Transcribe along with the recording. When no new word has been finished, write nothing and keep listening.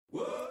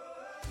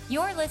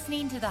You're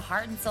listening to the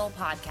Heart and Soul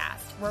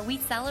podcast, where we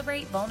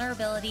celebrate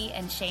vulnerability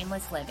and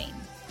shameless living.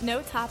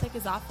 No topic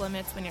is off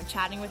limits when you're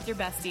chatting with your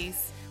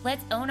besties.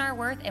 Let's own our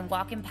worth and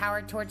walk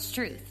empowered towards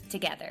truth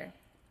together.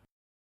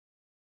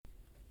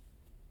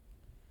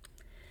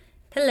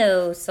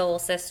 Hello, soul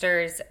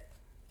sisters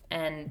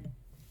and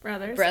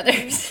brothers.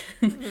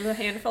 The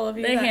handful of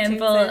you. The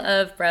handful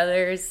of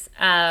brothers.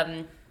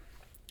 We're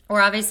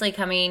obviously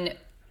coming.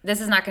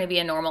 This is not going to be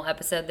a normal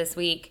episode this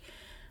week.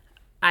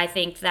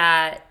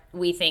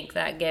 We think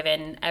that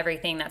given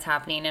everything that's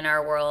happening in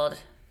our world,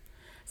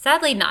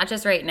 sadly, not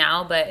just right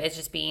now, but it's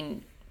just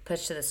being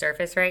pushed to the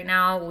surface right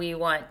now, we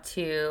want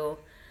to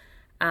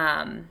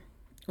address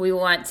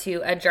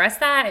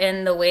that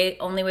in the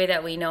only way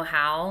that we know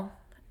how,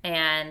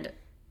 and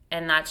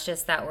that's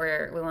just that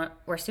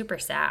we're super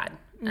sad.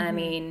 Mm-hmm. I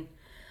mean,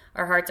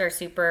 our hearts are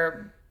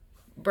super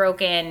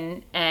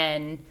broken,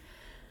 and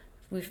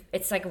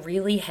it's like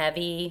really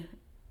heavy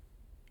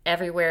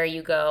everywhere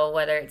you go,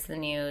 whether it's the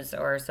news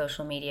or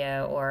social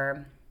media,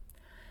 or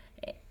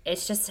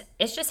it's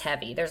just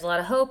heavy. There's a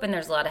lot of hope and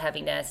there's a lot of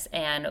heaviness,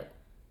 and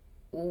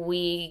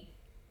we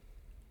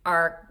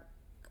are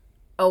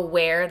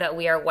aware that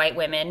we are white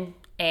women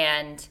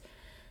and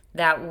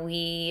that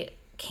we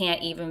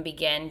can't even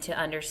begin to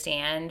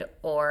understand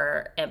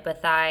or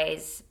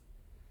empathize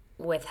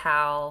with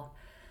how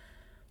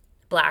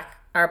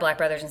our black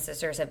brothers and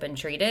sisters have been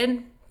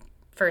treated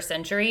for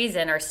centuries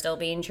and are still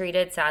being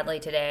treated, sadly,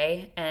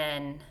 today.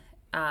 And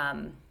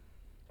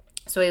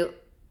so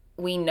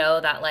we know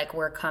that, like,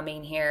 we're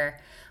coming here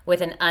with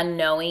an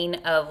unknowing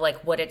of,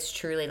 like, what it's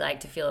truly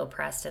like to feel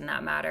oppressed in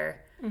that matter.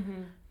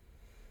 Mm-hmm.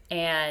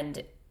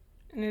 And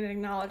an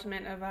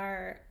acknowledgement of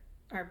our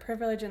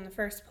privilege in the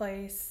first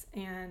place,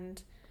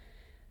 and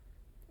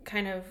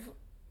kind of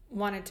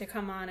wanted to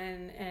come on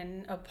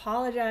and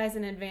apologize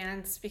in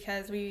advance,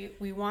 because we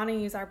want to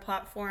use our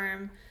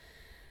platform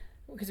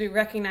because we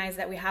recognize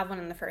that we have one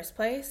in the first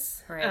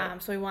place.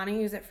 Right. So we want to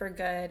use it for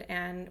good,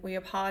 and we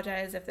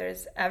apologize if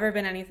there's ever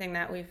been anything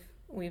that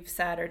we've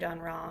said or done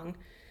wrong,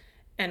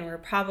 and we're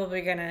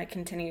probably going to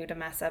continue to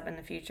mess up in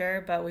the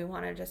future, but we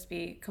want to just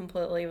be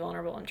completely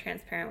vulnerable and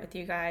transparent with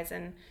you guys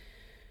and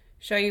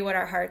show you what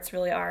our hearts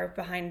really are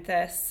behind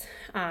this,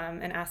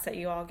 and ask that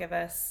you all give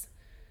us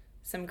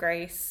some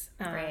grace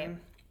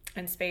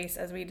and space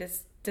as we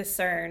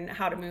discern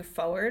how to move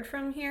forward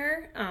from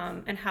here,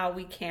 and how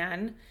we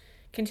can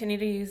continue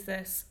to use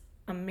this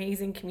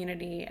amazing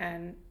community,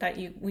 and that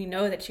we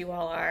know that you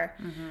all are,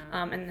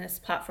 mm-hmm. And this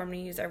platform to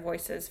use our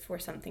voices for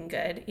something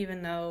good,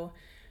 even though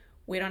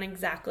we don't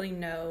exactly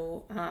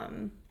know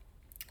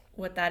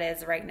what that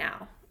is right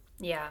now.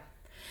 Yeah.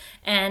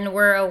 And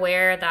we're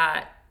aware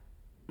that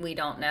we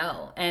don't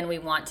know, and we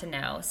want to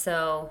know.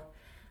 So,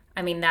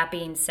 I mean, that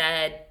being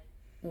said,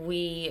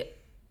 we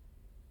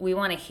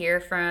want to hear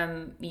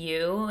from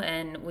you,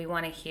 and we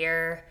want to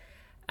hear,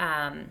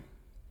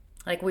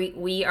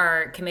 we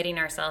are committing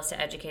ourselves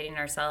to educating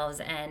ourselves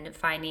and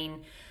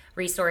finding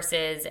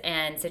resources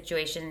and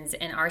situations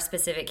in our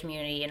specific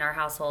community, in our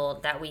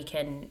household, that we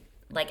can,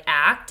 like,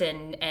 act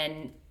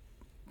and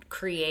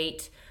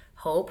create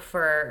hope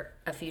for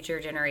a future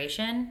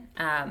generation.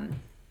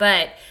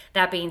 But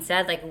that being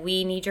said, like,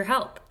 we need your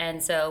help.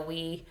 And so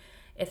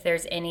if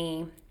there's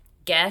any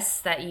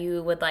guests that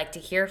you would like to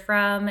hear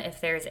from,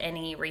 if there's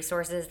any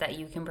resources that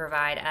you can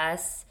provide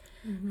us,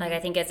 mm-hmm. like,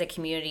 I think as a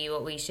community,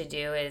 what we should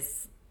do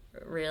is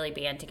really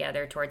band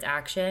together towards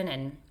action.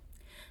 And,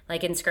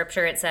 like, in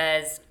scripture, it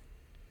says,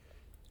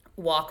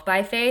 walk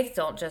by faith,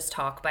 don't just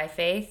talk by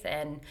faith.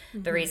 And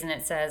mm-hmm. the reason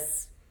it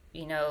says,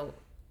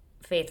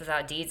 faith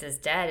without deeds is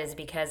dead is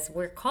because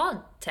we're called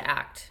to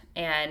act,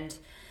 and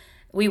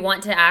we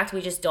want to act.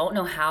 We just don't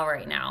know how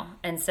right now.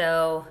 And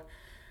so,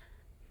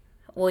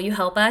 will you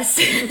help us?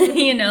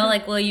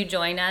 Will you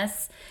join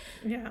us?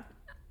 Yeah.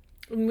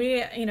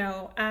 We,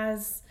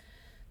 as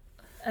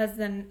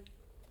the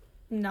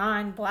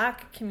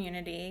non-Black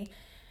community,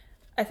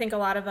 I think a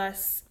lot of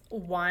us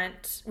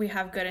we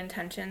have good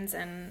intentions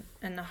and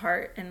the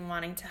heart and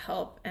wanting to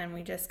help, and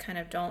we just kind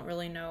of don't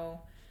really know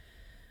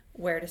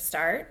where to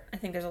start. I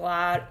think there's a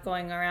lot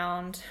going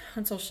around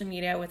on social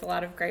media with a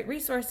lot of great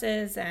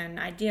resources and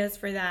ideas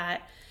for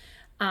that.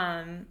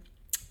 And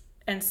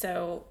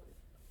so,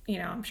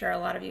 I'm sure a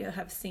lot of you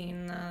have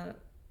seen the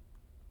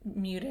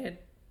muted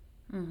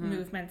mm-hmm.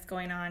 movements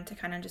going on to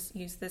kind of just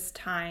use this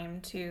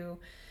time to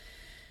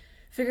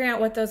figuring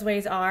out what those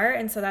ways are.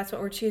 And so that's what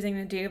we're choosing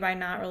to do by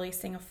not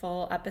releasing a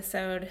full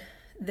episode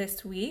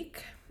this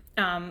week.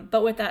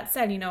 But with that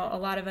said, a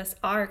lot of us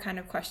are kind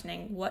of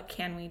questioning, what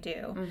can we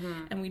do?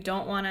 Mm-hmm. And we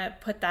don't want to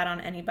put that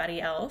on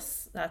anybody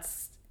else.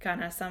 That's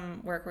kind of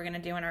some work we're going to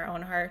do in our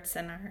own hearts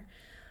and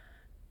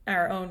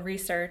our own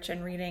research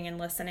and reading and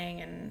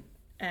listening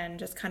and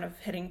just kind of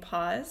hitting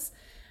pause.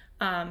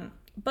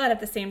 But at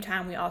the same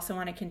time, we also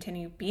want to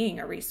continue being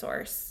a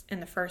resource in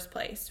the first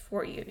place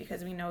for you,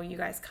 because we know you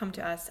guys come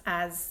to us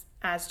as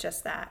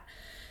just that.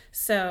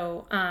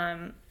 So,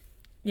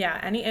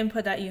 any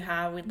input that you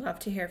have, we'd love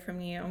to hear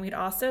from you. And we'd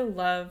also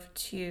love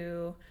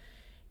to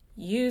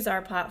use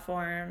our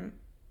platform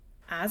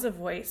as a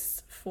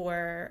voice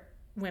for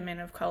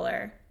women of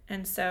color.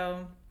 And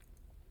so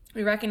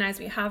we recognize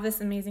we have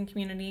this amazing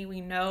community.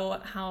 We know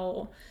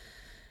how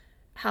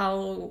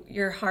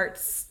your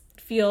hearts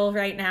feel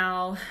right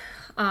now.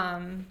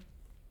 And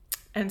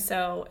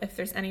so if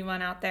there's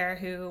anyone out there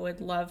who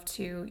would love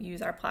to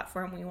use our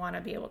platform, we want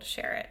to be able to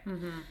share it.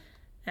 Mm-hmm.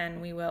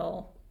 And we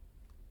will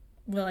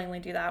willingly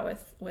do that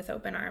with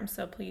open arms.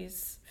 So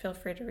please feel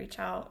free to reach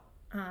out.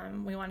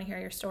 We want to hear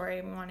your story.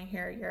 We want to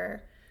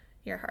hear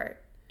your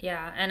heart.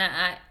 Yeah. And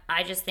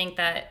I just think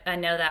that I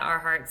know that our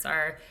hearts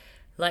are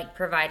like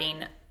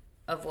providing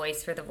a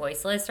voice for the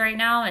voiceless right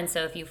now. And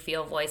so if you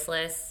feel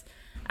voiceless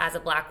as a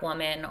Black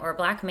woman or a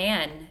Black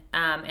man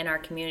in our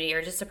community,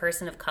 or just a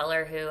person of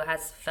color who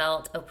has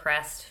felt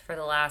oppressed for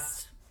the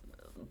last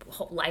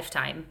whole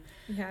lifetime,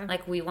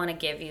 like we want to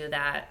give you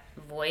that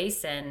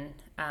voice. And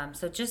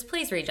so just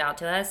please reach out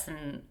to us,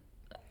 and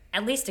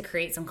at least to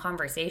create some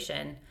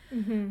conversation.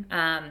 Mm-hmm.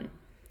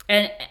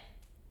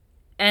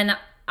 And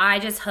I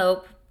just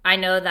hope, I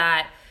know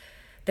that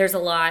there's a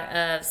lot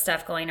of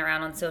stuff going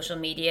around on social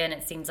media, and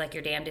it seems like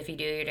you're damned if you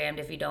do, you're damned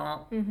if you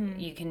don't. Mm-hmm.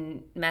 You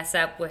can mess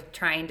up with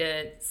trying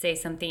to say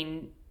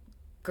something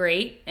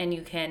great, and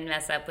you can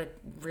mess up with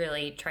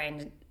really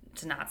trying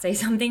to not say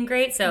something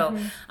great. So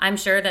I'm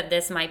sure that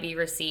this might be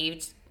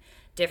received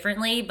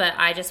differently, but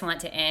I just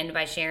want to end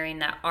by sharing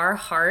that our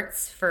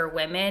hearts for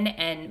women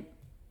and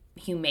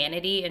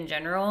humanity in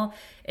general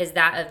is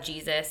that of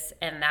Jesus,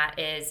 and that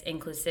is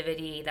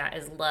inclusivity, that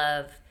is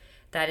love,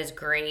 that is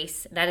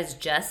grace, that is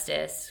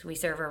justice. We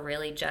serve a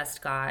really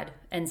just God.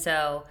 And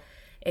so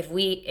if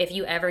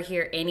you ever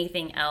hear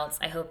anything else,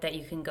 I hope that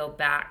you can go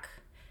back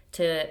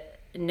to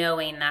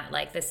knowing that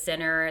like the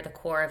center, the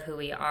core of who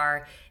we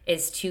are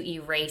is to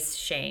erase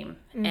shame.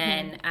 Mm-hmm.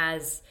 And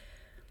as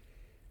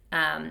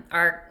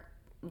our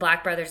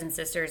Black brothers and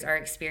sisters are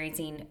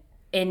experiencing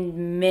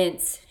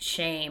immense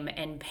shame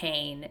and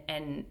pain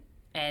and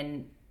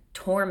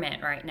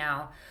torment right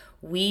now,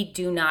 we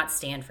do not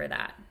stand for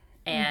that.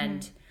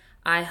 And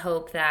I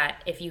hope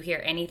that if you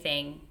hear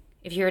anything,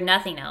 if you hear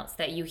nothing else,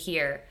 that you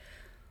hear,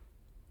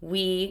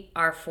 we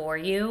are for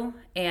you,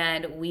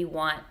 and we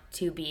want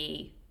to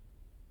be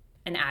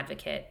an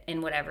advocate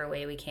in whatever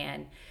way we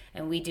can.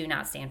 And we do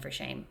not stand for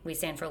shame. We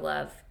stand for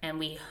love, and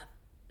we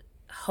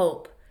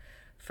hope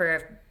for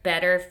a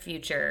better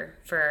future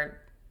for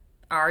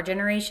our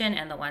generation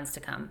and the ones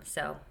to come.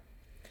 So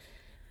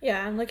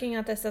yeah, I'm looking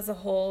at this as a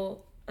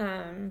whole.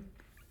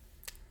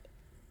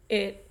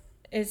 It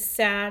is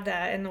sad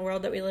that in the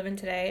world that we live in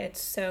today,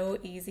 it's so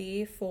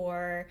easy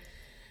for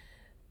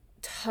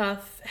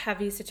tough,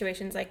 heavy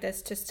situations like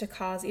this just to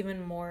cause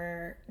even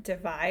more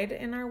divide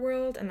in our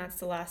world, and that's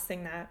the last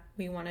thing that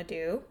we want to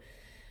do.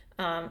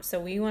 So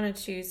we want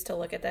to choose to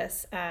look at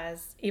this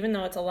as, even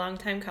though it's a long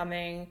time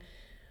coming,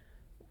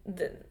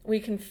 we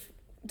can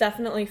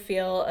definitely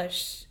feel a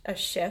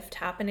shift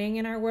happening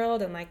in our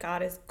world, and like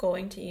God is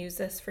going to use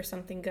this for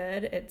something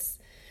good.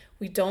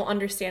 We don't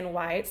understand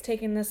why it's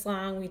taking this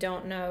long. We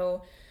don't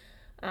know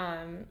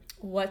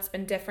what's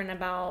been different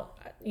about,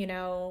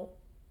 the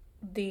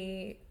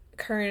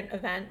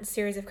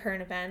series of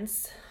current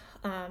events,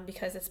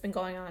 because it's been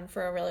going on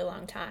for a really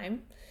long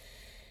time.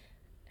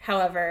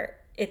 However,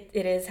 it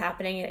is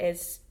happening. It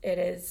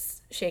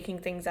is shaking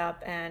things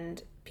up,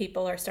 and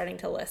people are starting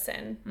to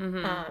listen.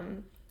 Mm-hmm.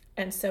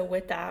 And so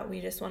with that,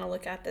 we just want to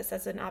look at this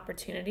as an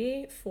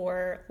opportunity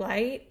for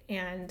light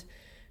and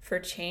for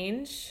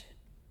change.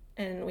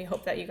 And we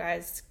hope that you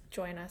guys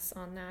join us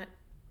on that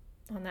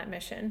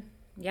mission.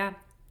 Yeah.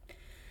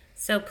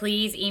 So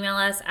please email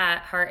us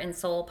at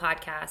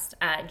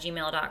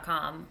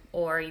heartandsoulpodcast@gmail.com,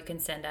 or you can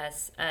send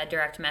us a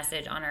direct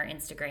message on our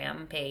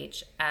Instagram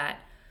page at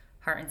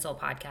Heart and Soul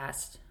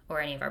Podcast, or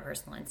any of our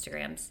personal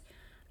Instagrams.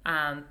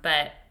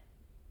 But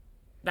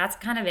that's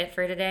kind of it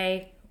for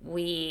today.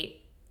 We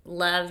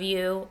love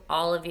you,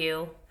 all of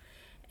you,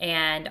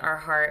 and our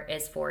heart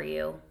is for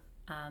you.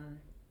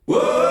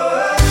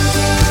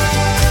 Whoa!